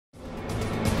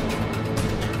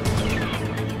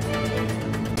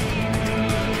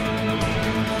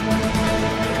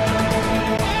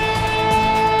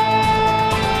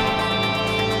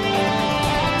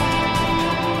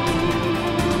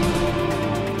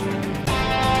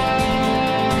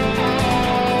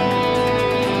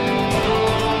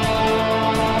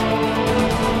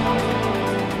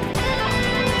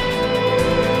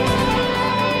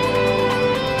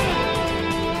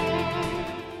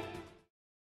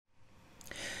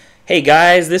Hey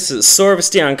guys, this is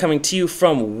Sorvesteon coming to you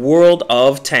from World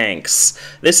of Tanks.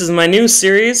 This is my new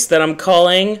series that I'm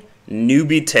calling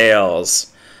Newbie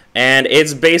Tales. And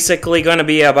it's basically going to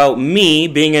be about me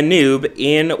being a noob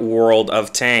in World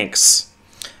of Tanks.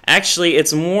 Actually,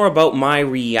 it's more about my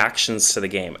reactions to the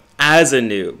game as a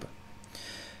noob.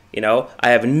 You know, I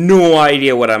have no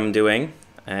idea what I'm doing,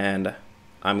 and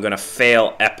I'm going to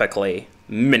fail epically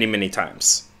many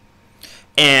times.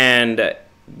 And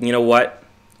you know what?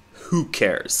 Who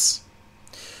cares?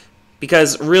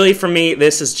 Because really for me,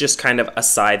 this is just kind of a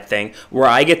side thing where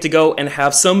I get to go and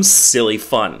have some silly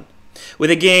fun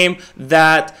with a game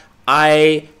that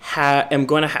I am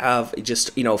going to have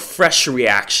just, fresh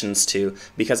reactions to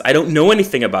because I don't know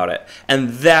anything about it. And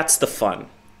that's the fun.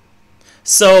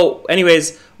 So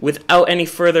anyways, without any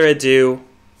further ado,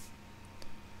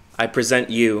 I present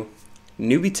you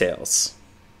Newbie Tales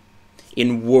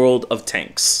in World of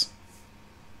Tanks.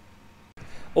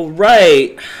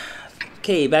 Alright,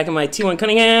 okay, back in my T1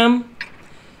 Cunningham.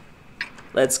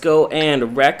 Let's go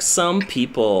and wreck some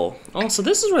people. Oh, so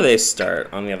this is where they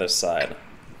start, on the other side.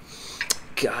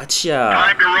 Gotcha.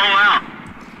 Time to roll out.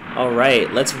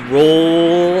 Alright, let's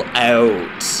roll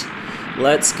out.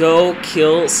 Let's go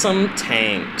kill some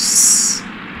tanks.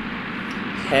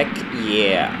 Heck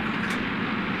yeah.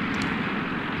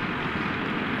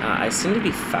 I seem to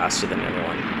be faster than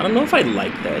everyone. I don't know if I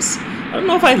like this. I don't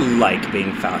know if I like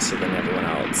being faster than everyone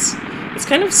else. It's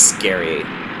kind of scary.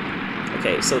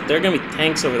 Okay, so there are going to be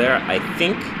tanks over there, I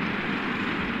think.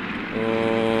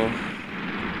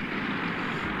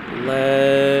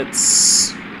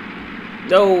 Let's...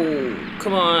 No!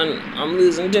 Come on! I'm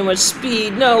losing too much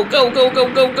speed! No! Go!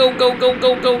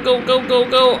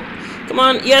 Come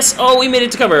on! Yes! Oh, we made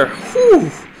it to cover!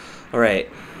 Whew! Alright.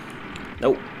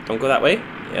 Nope. Don't go that way.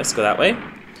 Yes, go that way.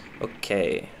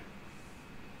 Okay.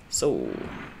 So,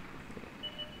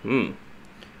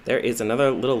 there is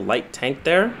another little light tank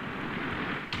there.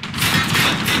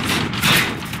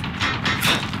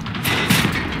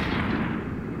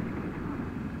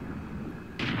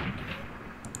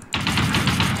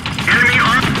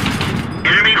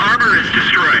 Enemy armor is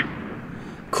destroyed.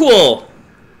 Cool.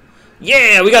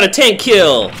 Yeah, we got a tank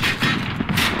kill.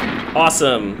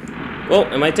 Awesome. Whoa,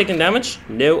 am I taking damage?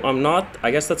 No, I'm not.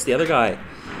 I guess that's the other guy.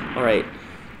 All right.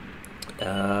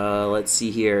 Let's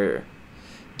see here.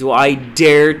 Do I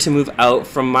dare to move out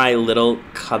from my little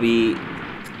cubby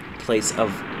place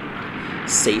of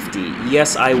safety?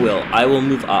 Yes, I will. I will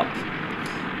move up.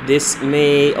 This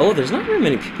may... Oh, there's not very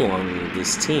many people on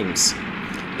these teams.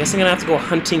 I guess I'm going to have to go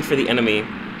hunting for the enemy.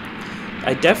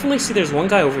 I definitely see there's one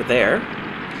guy over there.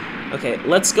 Okay,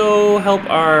 let's go help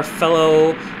our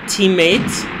fellow teammate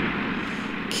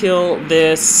kill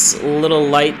this little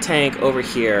light tank over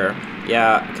here.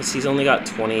 Yeah, because he's only got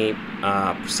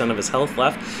 20% of his health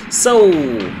left. So,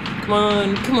 come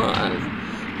on.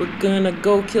 We're gonna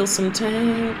go kill some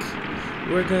tank.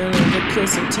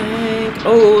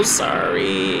 Oh,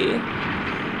 sorry.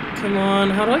 Come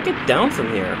on, how do I get down from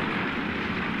here?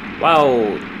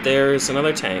 Wow, there's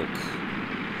another tank.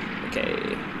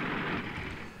 Okay.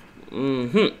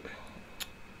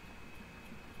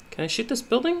 Can I shoot this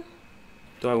building?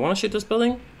 Do I want to shoot this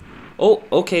building? Oh,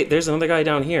 okay, there's another guy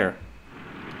down here.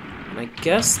 And I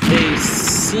guess they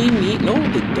see me. No,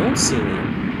 they don't see me.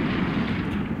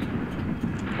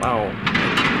 Wow.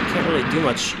 Can't really do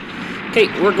much. Okay,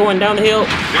 we're going down the hill. One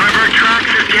of our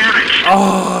tracks is damaged.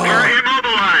 Oh! We're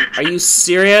immobilized. Are you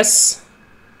serious?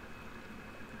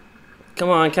 Come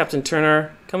on, Captain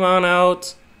Turner. Come on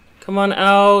out. Come on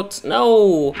out.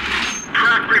 No!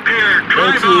 Track repaired.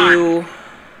 Thank Drive on. you.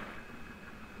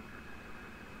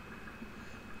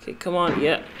 Okay, come on.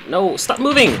 Yeah. No, stop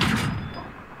moving!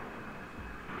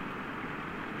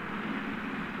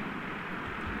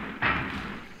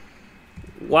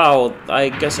 Wow, I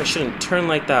guess I shouldn't turn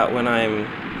like that when I'm...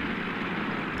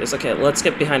 Okay, let's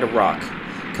get behind a rock.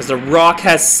 Because the rock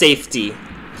has safety.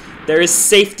 There is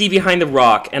safety behind the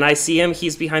rock. And I see him,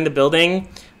 he's behind the building.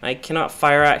 I cannot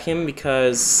fire at him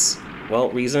because, well,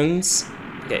 reasons.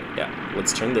 Okay, yeah,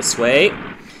 let's turn this way.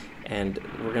 And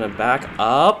we're gonna back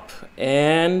up.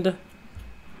 And...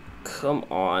 Come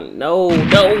on. No!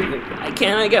 Why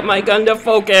can't I get my gun to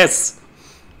focus?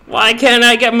 Why can't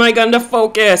I get my gun to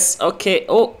focus? Okay,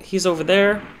 oh, he's over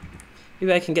there.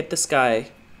 Maybe I can get this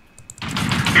guy.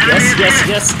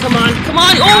 Yes, come on.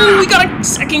 Oh, we got a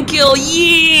second kill,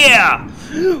 yeah!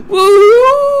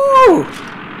 Woo!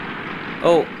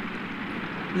 Oh,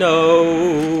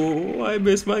 no, I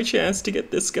missed my chance to get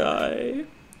this guy.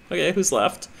 Okay, who's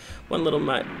left? One little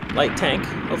light tank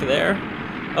over there.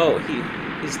 Oh,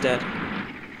 he's dead.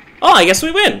 Oh, I guess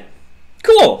we win.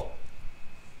 Cool.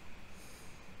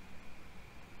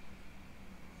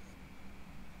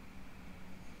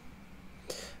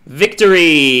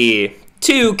 Victory!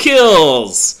 2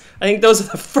 kills! I think those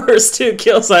are the first 2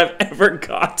 kills I've ever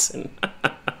gotten.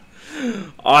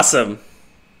 Awesome.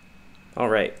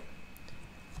 Alright.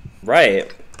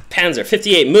 Right. Panzer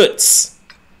 58 Mutz.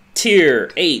 Tier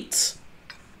 8.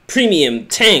 Premium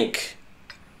tank.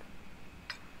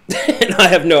 And I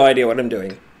have no idea what I'm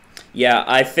doing. Yeah,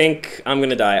 I think I'm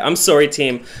gonna die. I'm sorry,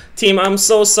 team. Team, I'm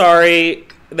so sorry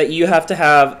that you have to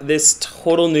have this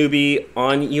total newbie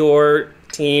on your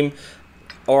team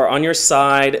or on your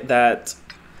side that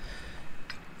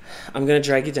I'm gonna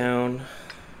drag you down.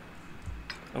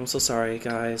 I'm so sorry,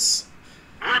 guys.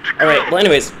 Alright, well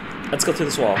anyways, let's go through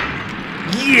this wall.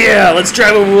 Yeah, let's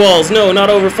drive over walls. No, not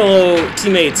over fellow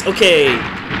teammates. Okay.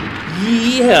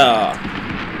 Yeah.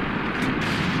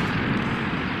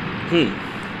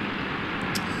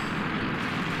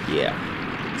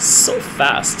 Yeah. So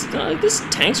fast. These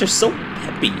tanks are so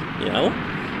peppy, you know?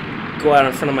 Go out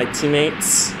in front of my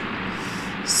teammates.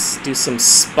 Do some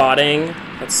spotting.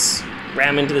 Let's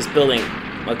ram into this building.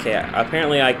 Okay,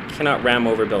 apparently I cannot ram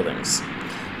over buildings.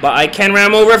 But I can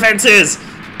ram over fences!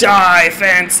 Die,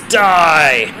 fence,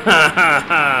 die! Ha ha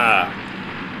ha!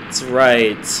 That's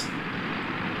right.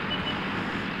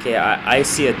 Okay, I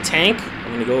see a tank.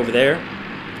 I'm gonna go over there,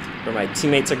 where my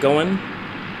teammates are going.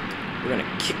 We're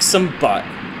gonna kick some butt.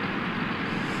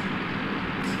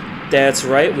 That's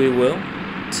right, we will.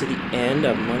 To the end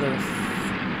of mother...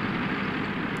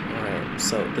 Alright,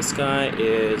 so this guy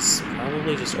is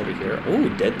probably just over here.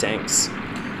 Ooh, dead tanks.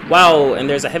 Wow, and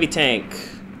there's a heavy tank.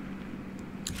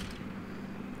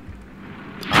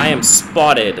 I am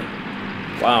spotted.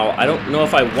 Wow, I don't know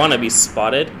if I want to be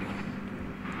spotted.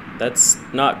 That's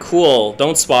not cool.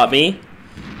 Don't spot me.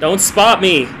 Don't spot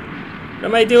me. What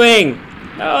am I doing?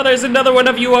 Oh, there's another one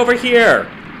of you over here.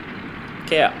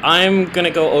 Okay, I'm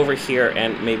gonna go over here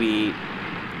and maybe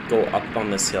go up on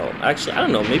this hill. Actually, I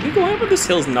don't know. Maybe going up on this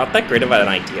hill is not that great of an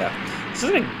idea. This is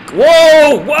gonna...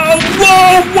 Whoa! Whoa!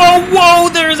 Whoa! Whoa! Whoa!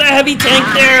 There's a heavy tank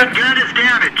there. The gun is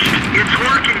damaged. It's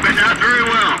working, but not very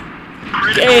well.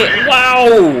 Okay,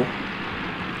 wow!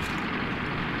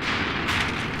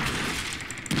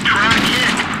 Track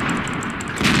hit.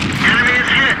 Enemy is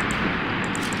hit.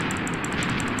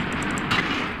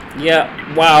 Yeah,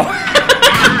 wow.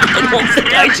 I don't think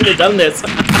I should have done this. We're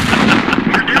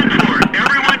done for.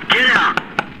 Everyone get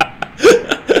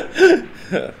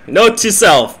out. Note to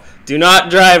self, do not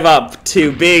drive up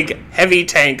to big, heavy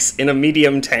tanks in a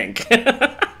medium tank.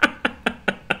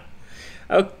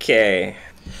 Okay.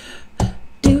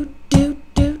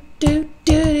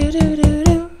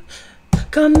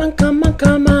 Come on, come on,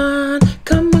 come on.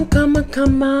 Come on, come on,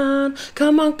 come on.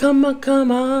 Come on, come on,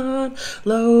 come on.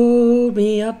 Load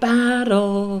me a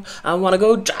battle. I wanna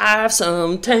go drive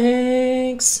some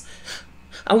tanks.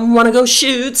 I wanna go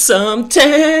shoot some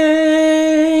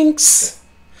tanks.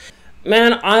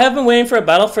 Man, I have been waiting for a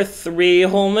battle for 3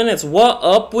 whole minutes. What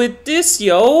up with this,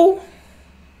 yo?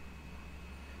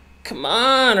 Come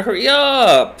on, hurry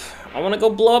up. I wanna go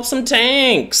blow up some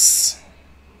tanks.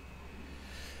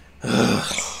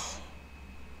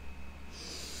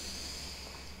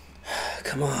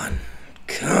 Come on.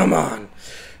 Come on.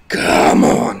 Come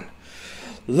on.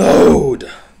 Load.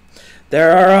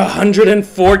 There are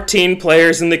 114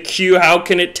 players in the queue. How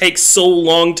can it take so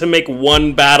long to make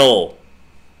one battle?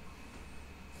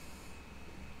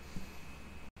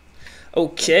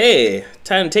 Okay,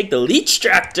 time to take the leech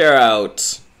tractor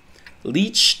out.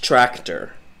 Leech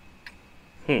tractor.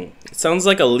 It sounds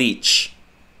like a leech.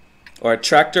 Or a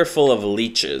tractor full of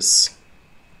leeches.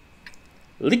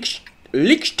 Leech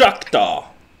tractor.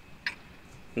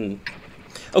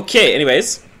 Okay,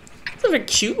 anyways. It's a very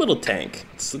cute little tank.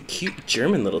 It's a cute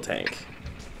German little tank.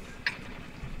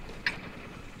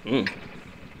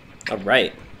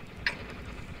 Alright.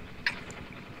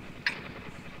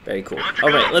 Very cool.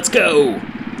 Alright, let's go!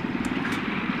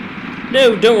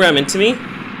 No, don't ram into me.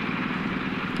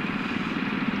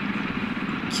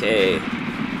 Okay.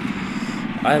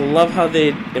 I love how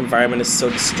the environment is so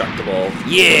destructible.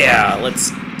 Yeah!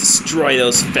 Let's destroy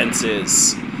those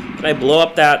fences. Can I blow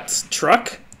up that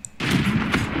truck?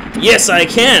 Yes, I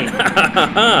can! Ha ha ha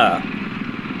ha!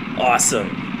 Awesome.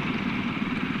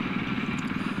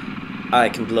 I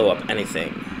can blow up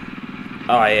anything.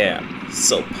 I am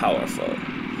so powerful.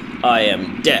 I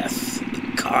am death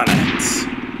incarnate.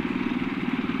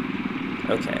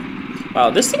 Okay.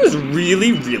 Wow, this thing is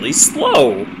really, really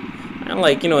slow. And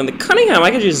like, you know, in the Cunningham,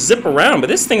 I could just zip around, but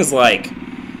this thing's like,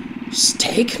 just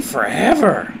taking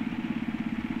forever.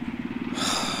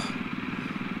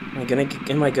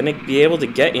 Am I gonna be able to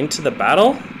get into the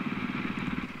battle?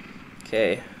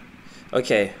 Okay.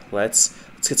 Okay, let's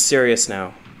get serious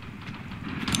now.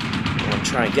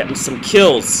 gonna try and get him some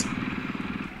kills.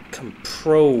 Come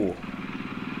pro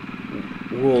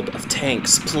World of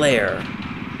Tanks player.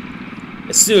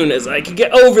 As soon as I can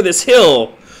get over this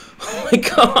hill. Oh my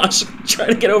gosh, trying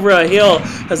to get over a hill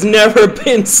has never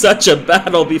been such a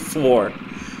battle before.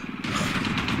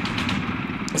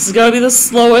 This is gonna be the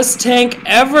slowest tank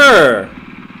ever.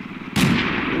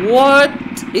 What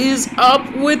is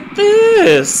up with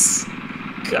this?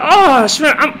 Gosh,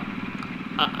 man,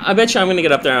 I bet you I'm gonna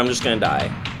get up there and I'm just gonna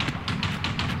die.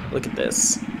 Look at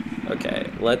this.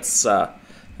 Okay, let's try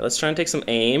and take some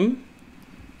aim.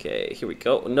 Okay, here we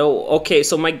go. No, okay,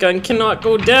 so my gun cannot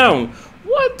go down.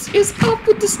 What is up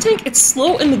with this tank? It's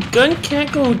slow and the gun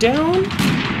can't go down?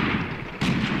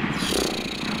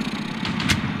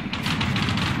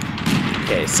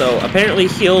 Okay, so apparently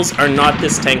heals are not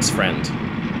this tank's friend.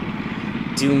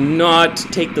 Do not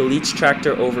take the leech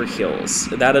tractor over hills.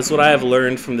 That is what I have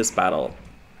learned from this battle.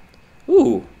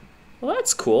 Ooh, well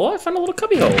that's cool. I found a little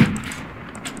cubby hole.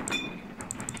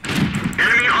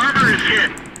 Enemy armor is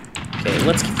hit. Okay,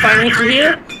 let's keep firing through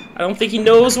here. I don't think he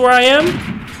knows where I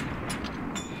am.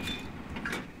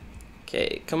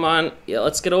 Okay, come on. Yeah,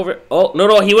 let's get over it. Oh,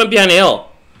 no, he went behind a hill.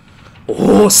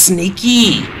 Oh,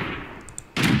 sneaky.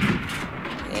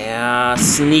 Yeah,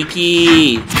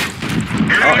 sneaky.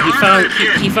 Oh,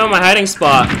 he found my hiding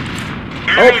spot.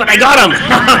 Oh, but I got him.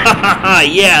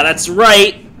 Yeah, that's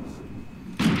right.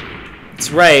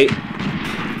 That's right.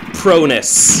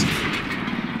 Proness.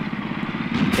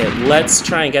 Okay, let's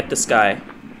try and get this guy.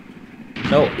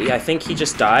 No, I think he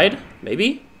just died.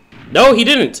 Maybe? No, he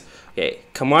didn't. Okay,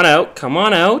 come on out. Come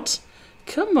on out.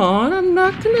 Come on, I'm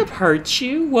not gonna hurt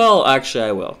you. Well, actually,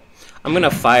 I will. I'm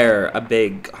gonna fire a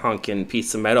big honkin'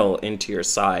 piece of metal into your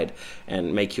side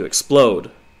and make you explode.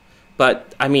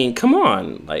 But, I mean, come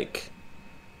on. Like,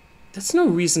 that's no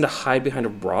reason to hide behind a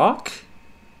rock.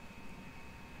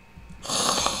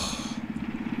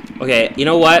 Okay, you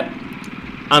know what?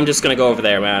 I'm just gonna go over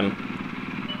there, man.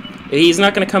 If he's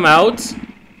not gonna come out,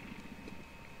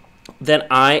 then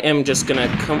I am just gonna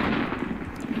come.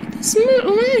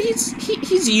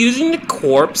 He's using the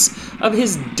corpse of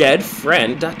his dead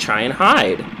friend to try and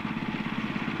hide.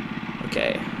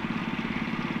 Okay.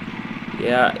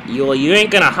 Yeah, you ain't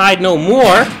gonna hide no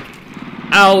more.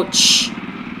 Ouch.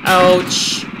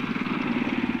 Ouch.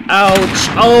 Ouch.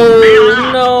 Oh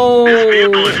no.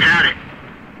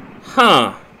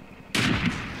 Huh.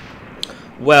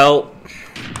 Well,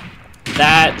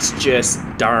 that's just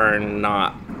darn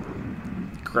not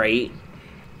great.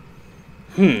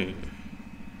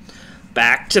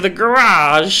 Back to the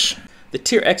garage. The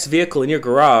Tier X vehicle in your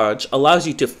garage allows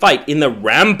you to fight in the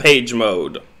Rampage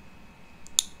mode.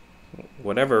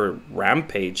 Whatever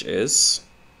Rampage is.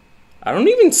 I don't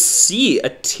even see a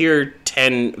Tier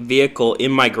 10 vehicle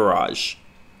in my garage.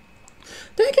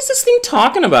 What the heck is this thing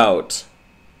talking about?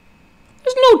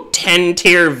 There's no 10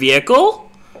 tier vehicle.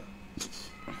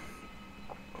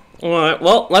 Alright,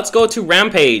 well, let's go to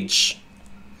Rampage.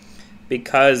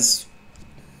 Because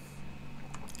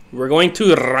we're going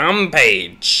to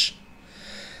Rampage.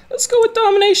 Let's go with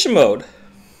Domination mode.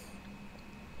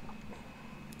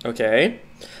 Okay.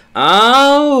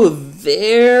 Oh,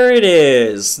 there it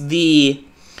is. The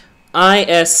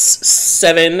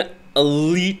IS-7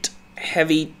 Elite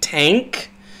Heavy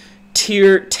Tank.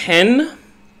 Tier 10.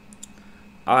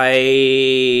 Well,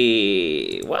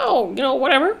 you know,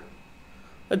 whatever.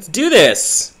 Let's do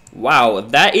this. Wow,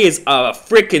 that is a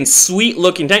freaking sweet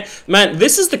looking tank. Man,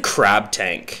 this is the crab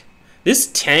tank. This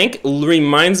tank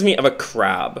reminds me of a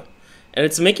crab. And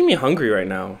it's making me hungry right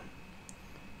now.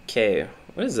 Okay,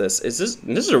 what is this? This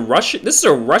is a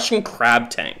Russian crab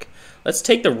tank. Let's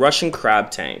take the Russian crab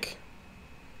tank.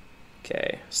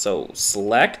 Okay, so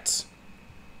select.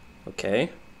 Okay.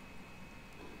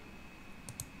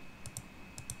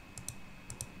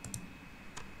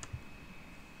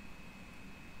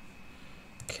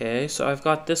 Okay, so I've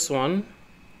got this one.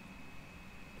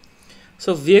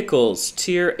 So vehicles,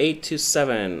 tier 8 to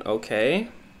 7, okay.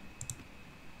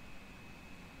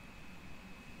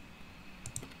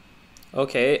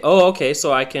 Okay, oh, okay,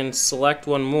 so I can select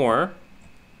one more.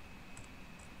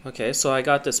 Okay, so I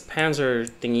got this Panzer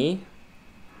thingy.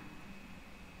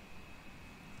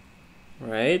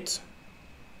 Right.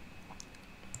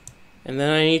 And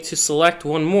then I need to select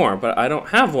one more, but I don't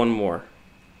have one more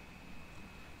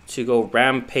to go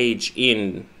Rampage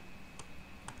in.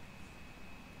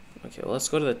 Okay, well, let's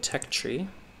go to the tech tree.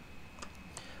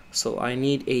 So I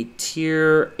need a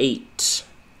tier 8,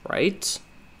 right?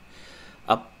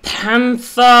 A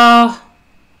Panther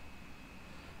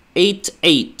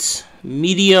 8-8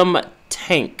 medium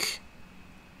tank.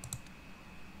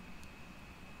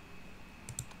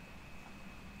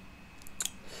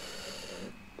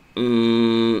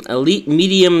 Elite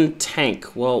medium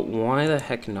tank. Well, why the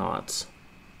heck not?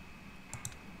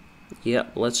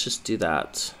 Yep, let's just do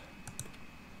that.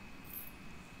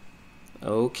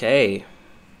 Okay.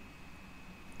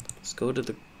 Let's go to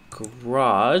the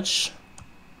garage.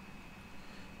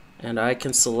 And I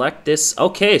can select this.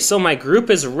 Okay, so my group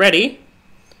is ready.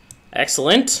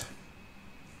 Excellent.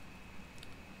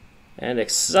 And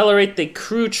accelerate the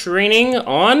crew training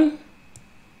on.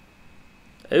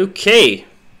 Okay.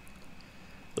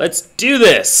 Let's do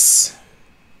this.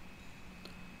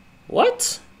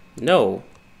 What? No.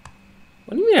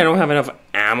 What do you mean I don't have enough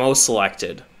ammo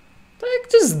selected? What the heck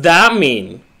does that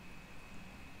mean?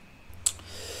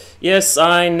 Yes,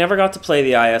 I never got to play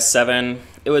the IS-7.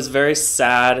 It was very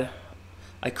sad.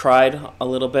 I cried a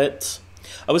little bit.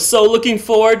 I was so looking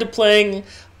forward to playing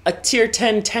a tier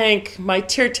 10 tank, my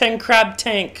tier 10 crab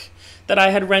tank that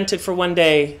I had rented for one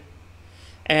day,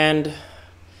 and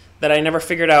that I never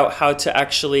figured out how to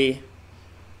actually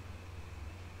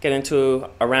get into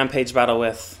a rampage battle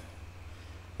with.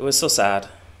 It was so sad.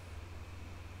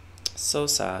 So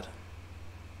sad.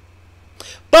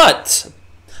 But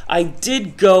I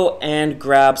did go and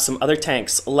grab some other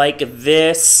tanks, like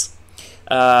this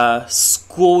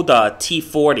Skoda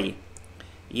T40.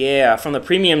 Yeah, from the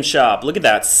premium shop. Look at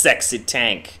that sexy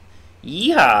tank.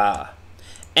 Yeah.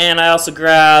 And I also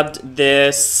grabbed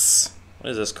this,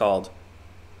 what is this called?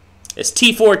 It's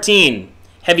T14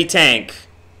 heavy tank.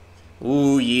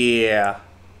 Ooh, yeah.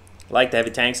 I like the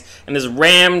heavy tanks. And this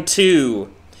Ram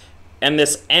 2. And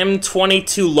this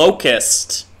M22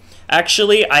 Locust.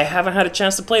 Actually, I haven't had a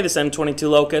chance to play this M22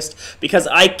 Locust because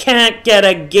I can't get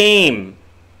a game.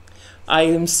 I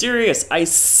am serious. I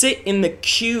sit in the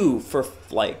queue for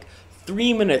like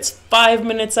 3 minutes, 5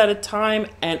 minutes at a time,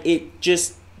 and it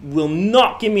just will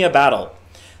not give me a battle.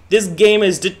 This game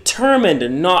is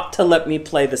determined not to let me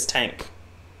play this tank.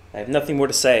 I have nothing more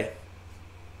to say.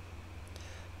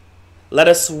 Let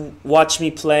us watch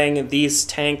me playing these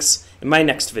tanks in my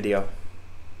next video.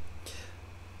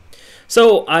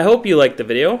 So I hope you liked the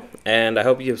video, and I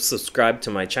hope you subscribe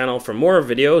to my channel for more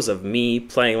videos of me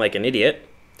playing like an idiot.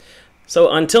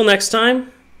 So until next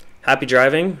time, happy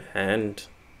driving and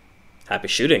happy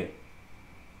shooting.